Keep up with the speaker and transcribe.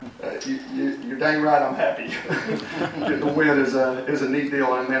You're dang right. I'm happy. Getting the win is a neat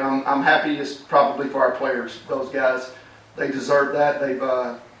deal, and man, I'm happiest probably for our players. Those guys, they deserve that.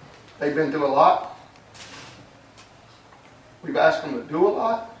 They've been through a lot. We've asked them to do a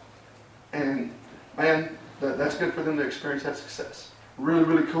lot, and man, that's good for them to experience that success. Really,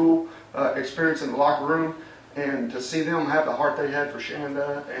 really cool experience in the locker room, and to see them have the heart they had for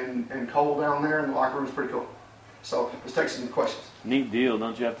Shanda and Cole down there in the locker room is pretty cool. So let's take some questions. Neat deal.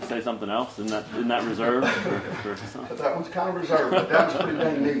 Don't you have to say something else? Isn't that reserved? That one's kind of reserved, but that was pretty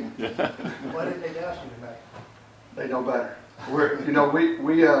dang neat. Why didn't they ask you tonight? They know better.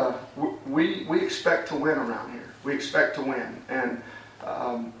 We expect to win around here. We expect to win, and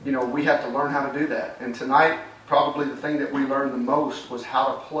we have to learn how to do that. And tonight, probably the thing that we learned the most was how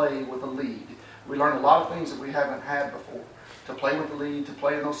to play with a lead. We learned a lot of things that we haven't had before. To play with the lead, to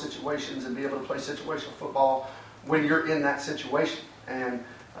play in those situations, and be able to play situational football when you're in that situation. And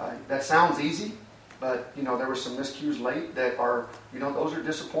that sounds easy, but there were some miscues late that are, those are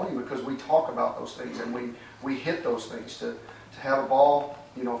disappointing because we talk about those things and we hit those things. To have a ball,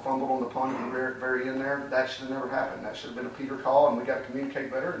 fumbled on the punt at the very end there, that should have never happened. That should have been a Peter call, and we got to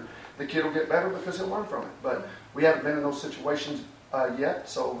communicate better, and the kid will get better because he'll learn from it. But we haven't been in those situations yet,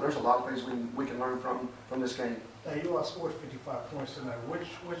 so there's a lot of things we can learn from this game. Now, you all scored 55 points tonight. Which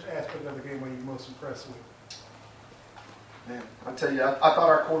aspect of the game were you most impressed with? Man, I tell you, I thought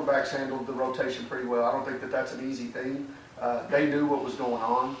our quarterbacks handled the rotation pretty well. I don't think that's an easy thing. They knew what was going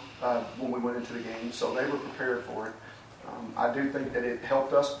on when we went into the game, so they were prepared for it. I do think that it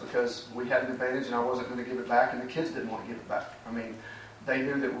helped us because we had an advantage, and I wasn't going to give it back, and the kids didn't want to give it back. I mean, they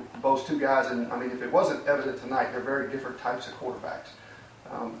knew that those two guys, and I mean, if it wasn't evident tonight, they're very different types of quarterbacks.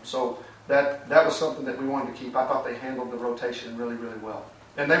 So that was something that we wanted to keep. I thought they handled the rotation really, really well.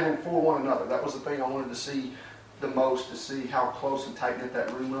 And they were for one another. That was the thing I wanted to see the most, to see how close and tight-knit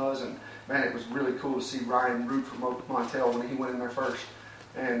that room was. And, man, it was really cool to see Ryan root for Montel when he went in there first,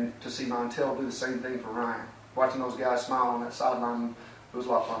 and to see Montel do the same thing for Ryan. Watching those guys smile on that sideline, it was a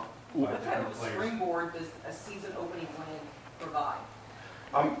lot of fun. What type of springboard does a season-opening win provide?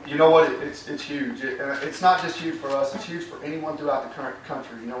 You know what? It's huge. It's not just huge for us. It's huge for anyone throughout the current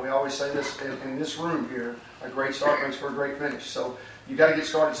country. We always say this in this room here: a great start makes for a great finish. So you got to get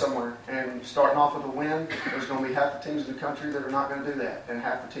started somewhere. And starting off with a win, there's going to be half the teams in the country that are not going to do that, and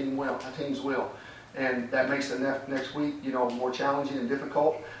half the teams will. And that makes the next week, more challenging and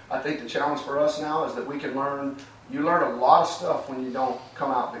difficult. I think the challenge for us now is that we can learn. You learn a lot of stuff when you don't come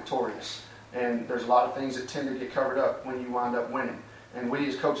out victorious, and there's a lot of things that tend to get covered up when you wind up winning. And we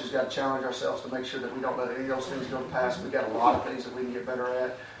as coaches got to challenge ourselves to make sure that we don't let any of those things go to pass. We've got a lot of things that we can get better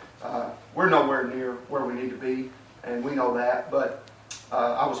at. We're nowhere near where we need to be, and we know that. But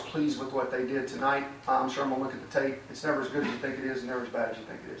I was pleased with what they did tonight. I'm sure I'm going to look at the tape. It's never as good as you think it is, and never as bad as you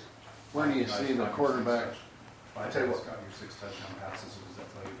think it is. Where do you see the quarterback? I tell you what, got your 6 touchdown passes. What does that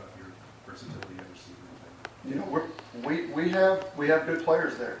tell you about your versatility at receiver? We have good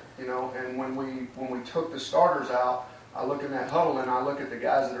players there, and when we took the starters out, I look in that huddle and I look at the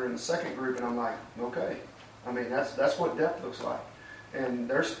guys that are in the second group, and I'm like, okay. I mean, that's what depth looks like. And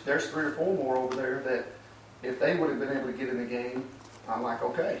there's 3 or 4 more over there that if they would have been able to get in the game, I'm like,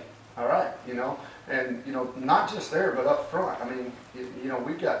 okay, all right, And not just there, but up front. I mean,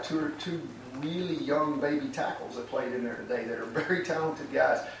 we've got two really young baby tackles that played in there today that are very talented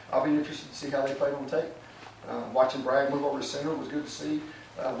guys. I'll be interested to see how they played on tape. Watching Bragg move over to center was good to see.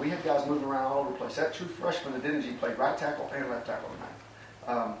 We had guys moving around all over the place. That true freshman, Adeniji, played right tackle and left tackle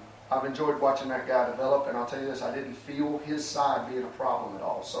tonight. I've enjoyed watching that guy develop, and I'll tell you this, I didn't feel his side being a problem at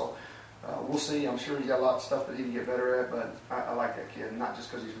all. So we'll see. I'm sure he's got a lot of stuff that he can get better at, but I like that kid, not just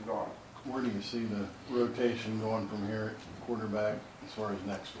because he's from Garland. Where do you see the rotation going from here at quarterback as far as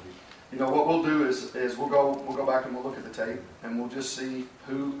next week? What we'll do is we'll go back and we'll look at the tape, and we'll just see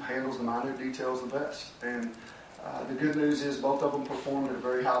who handles the minute details the best. And the good news is both of them performed at a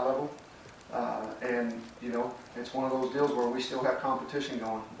very high level. And it's one of those deals where we still have competition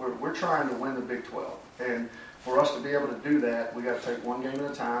going. We're trying to win the Big 12. And for us to be able to do that, we got to take one game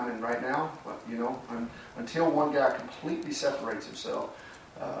at a time. And right now, until one guy completely separates himself,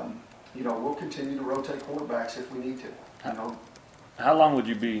 we'll continue to rotate quarterbacks if we need to. How long would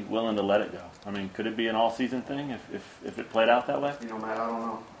you be willing to let it go? I mean, could it be an all-season thing if it played out that way? Matt, I don't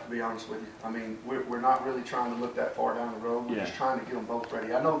know, to be honest with you. I mean, we're not really trying to look that far down the road. We're just trying to get them both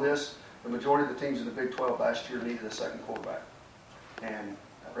ready. I know this. The majority of the teams in the Big 12 last year needed a second quarterback. And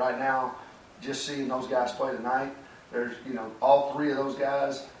right now, just seeing those guys play tonight, all 3 of those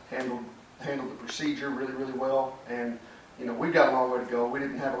guys handled the procedure really, really well. And, we've got a long way to go. We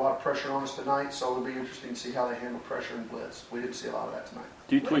didn't have a lot of pressure on us tonight, so it'll be interesting to see how they handle pressure and blitz. We didn't see a lot of that tonight.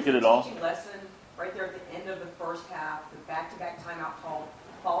 Do you tweak it at all? Teaching lesson right there at the end of the first half, the back-to-back timeout call,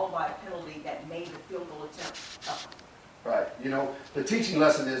 followed by a penalty that made the field goal attempt tougher. Right. The teaching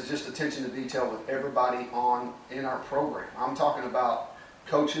lesson is just attention to detail with everybody in our program. I'm talking about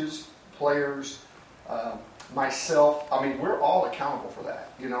coaches, players, myself. I mean, we're all accountable for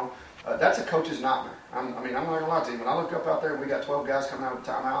that. That's a coach's nightmare. I'm not going to lie to you. When I look up out there and we got 12 guys coming out of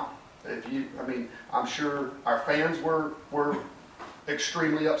the timeout, I'm sure our fans were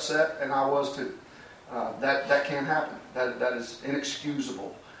extremely upset, and I was too. That can't happen. That is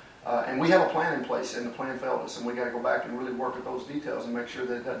inexcusable. And we have a plan in place, and the plan failed us, and we got to go back and really work at those details and make sure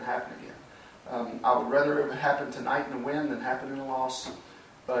that it doesn't happen again. I would rather it happen tonight in a win than happen in a loss,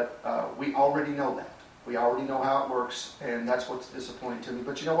 but we already know that. We already know how it works, and that's what's disappointing to me.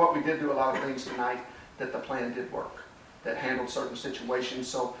 But you know what? We did do a lot of things tonight that the plan did work, that handled certain situations.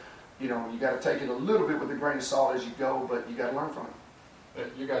 So, you got to take it a little bit with a grain of salt as you go, but you got to learn from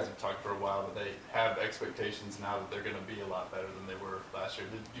it. You guys have talked for a while that they have expectations now that they're going to be a lot better than they were last year.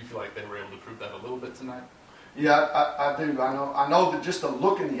 Do you feel like they were able to prove that a little bit tonight? Yeah, I do. I know that just the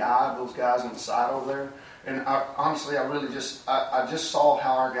look in the eye of those guys on the side over there, and honestly, I just saw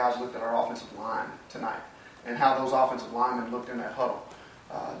how our guys looked at our offensive line tonight, and how those offensive linemen looked in that huddle.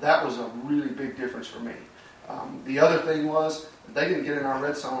 That was a really big difference for me. The other thing was they didn't get in our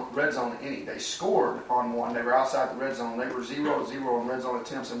red zone any. They scored on one. They were outside the red zone. They were 0-0 in red zone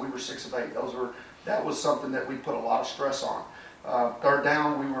attempts, and we were 6 of 8. That was something that we put a lot of stress on. Third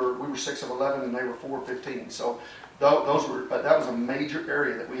down, we were 6 of 11, and they were 4 of 15. So that was a major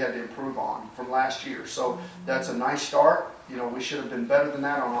area that we had to improve on from last year. So that's a nice start. We should have been better than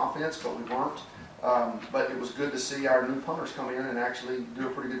that on offense, but we weren't. But it was good to see our new punters come in and actually do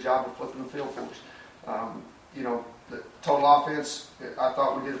a pretty good job of flipping the field for us. The total offense, I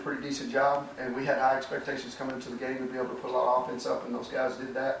thought we did a pretty decent job, and we had high expectations coming into the game to be able to put a lot of offense up, and those guys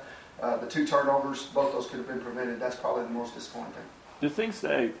did that. The 2 turnovers, both those could have been prevented. That's probably the most disappointing thing. Do things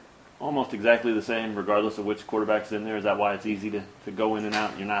stay almost exactly the same regardless of which quarterback's in there? Is that why it's easy to go in and out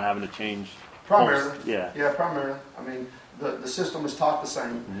and you're not having to change? Primarily. Yeah. Yeah, primarily. I mean, the system is taught the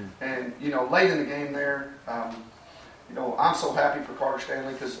same. Mm-hmm. And, late in the game there, I'm so happy for Carter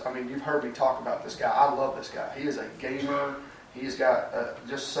Stanley because, you've heard me talk about this guy. I love this guy. He is a gamer. He's got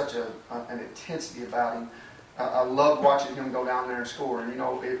just such an intensity about him. I love watching him go down there and score. And,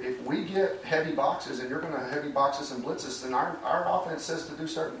 if we get heavy boxes, and you're going to heavy boxes and blitzes, then our offense says to do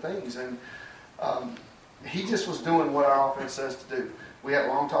certain things. And he just was doing what our offense says to do. We had a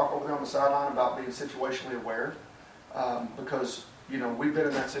long talk over there on the sideline about being situationally aware because, we've been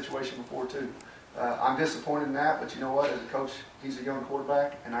in that situation before too. I'm disappointed in that, but you know what? As a coach, he's a young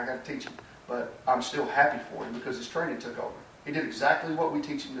quarterback, and I got to teach him. But I'm still happy for him because his training took over. He did exactly what we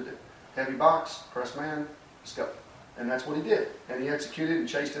teach him to do. Heavy box, press man, let's go. And that's what he did. And he executed, and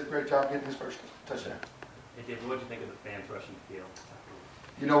Chase did a great job getting his first touchdown. Hey, David, what did you think of the fans rushing the field?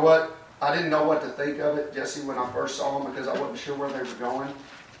 You know what? I didn't know what to think of it, Jesse, when I first saw them because I wasn't sure where they were going.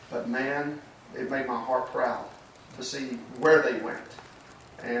 But, man, it made my heart proud to see where they went.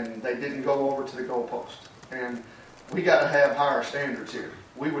 And they didn't go over to the goalpost. And we got to have higher standards here.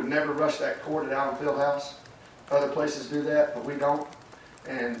 We would never rush that court at Allen Fieldhouse. Other places do that, but we don't.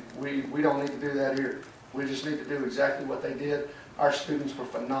 And we don't need to do that here. We just need to do exactly what they did. Our students were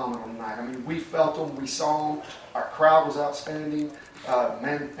phenomenal tonight. We felt them. We saw them. Our crowd was outstanding.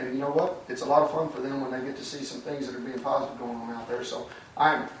 And you know what? It's a lot of fun for them when they get to see some things that are being positive going on out there. So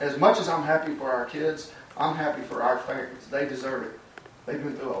as much as I'm happy for our kids, I'm happy for our fans. They deserve it. They've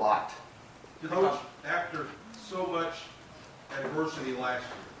been through a lot. Coach, after so much adversity last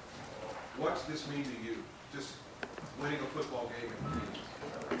year, what's this mean to you? Just winning a football game in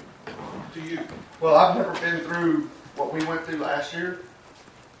Phoenix. To you? Well, I've never been through what we went through last year.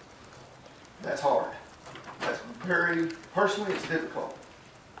 That's hard. That's personally, it's difficult.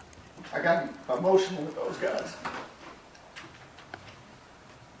 I got emotional with those guys.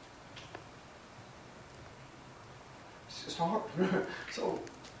 It's just hard. So,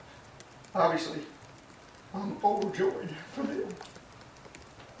 obviously, I'm overjoyed for them.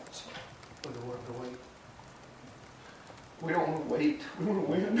 Was it worth the wait? We don't want to wait. We want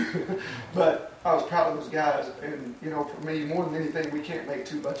to win. But I was proud of those guys. And, for me, more than anything, we can't make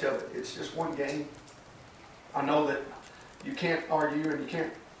too much of it. It's just one game. I know that you can't argue and you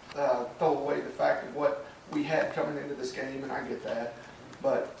can't throw away the fact of what we had coming into this game, and I get that.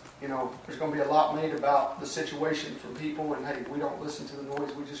 But, there's going to be a lot made about the situation from people, and, hey, we don't listen to the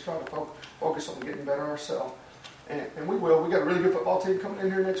noise. We just try to focus on getting better ourselves. And we will. We got a really good football team coming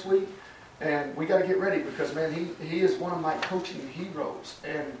in here next week. And we got to get ready because, man, he is one of my coaching heroes,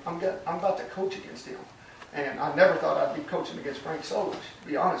 and I'm about to coach against him. And I never thought I'd be coaching against Frank Solich, to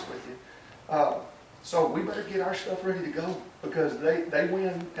be honest with you. So we better get our stuff ready to go because they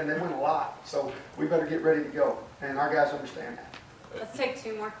win, and they win a lot. So we better get ready to go, and our guys understand that. Let's take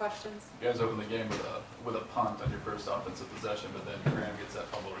 2 more questions. You guys open the game with a punt on your first offensive possession, but then Graham gets that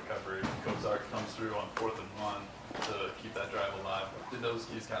fumble recovery. Kozart comes through on 4th and 1 to keep that drive alive. Did those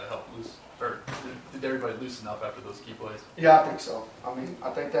keys kind of help did everybody loosen up after those key plays? Yeah, I think so. I mean,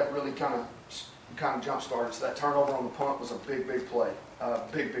 I think that really kind of jump started. So that turnover on the punt was a big play.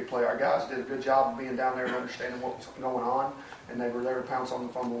 Big play. Our guys did a good job of being down there and understanding what was going on, and they were there to pounce on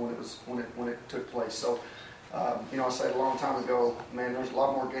the fumble when it took place. So, I said a long time ago, man, there's a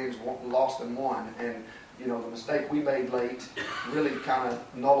lot more games lost than won, and the mistake we made late really kind of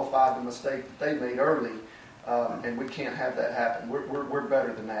nullified the mistake that they made early. And we can't have that happen. We're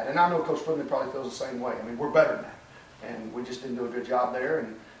better than that. And I know Coach Finley probably feels the same way. I mean, we're better than that. And we just didn't do a good job there.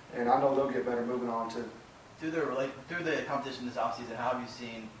 And I know they'll get better moving on, too. Through the competition this offseason, how have you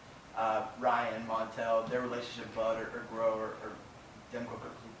seen Ryan and Montel, their relationship bud or grow, or them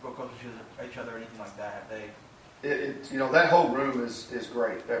grow closer to each other or anything like that? Have they? That whole room is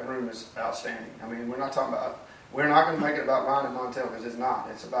great. That room is outstanding. I mean, we're not going to make it about Ryan and Montel because it's not.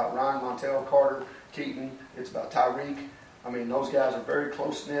 It's about Ryan, Montel, Carter, Keaton. It's about Tyreek. I mean, those guys are very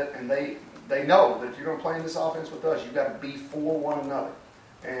close-knit, and they know that if you're going to play in this offense with us, you've got to be for one another.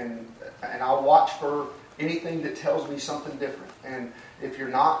 And I'll watch for anything that tells me something different. And if you're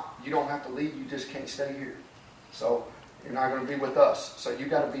not, you don't have to leave. You just can't stay here. So you're not going to be with us. So you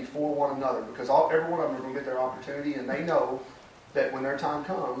got to be for one another because every one of them are going to get their opportunity, and they know that when their time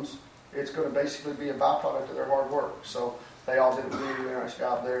comes, it's going to basically be a byproduct of their hard work. So they all did a really, really nice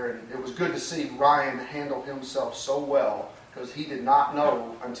job there, and it was good to see Ryan handle himself so well because he did not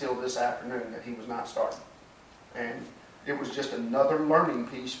know until this afternoon that he was not starting. And it was just another learning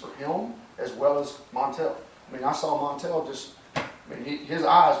piece for him as well as Montel. I mean, I saw Montel his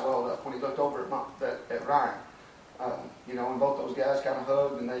eyes welled up when he looked over at Ryan. And both those guys kind of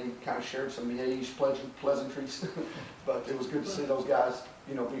hugged and they kind of shared some beige pleasantries. But it was good to see those guys,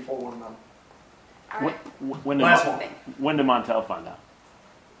 be for one another. All right. When did Montel find out?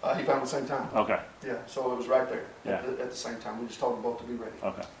 He found it at the same time. Okay. Yeah, so it was right there Yeah. at the same time. We just told them both to be ready.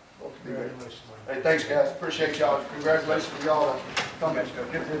 Okay. Both to be ready. Congratulations. Hey, thanks, guys. Appreciate y'all. Congratulations to y'all to come get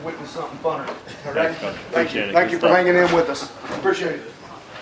to witness something funner. All right? Thanks, Coach. Appreciate it. Thank you Good for stuff. hanging in with us. Appreciate it.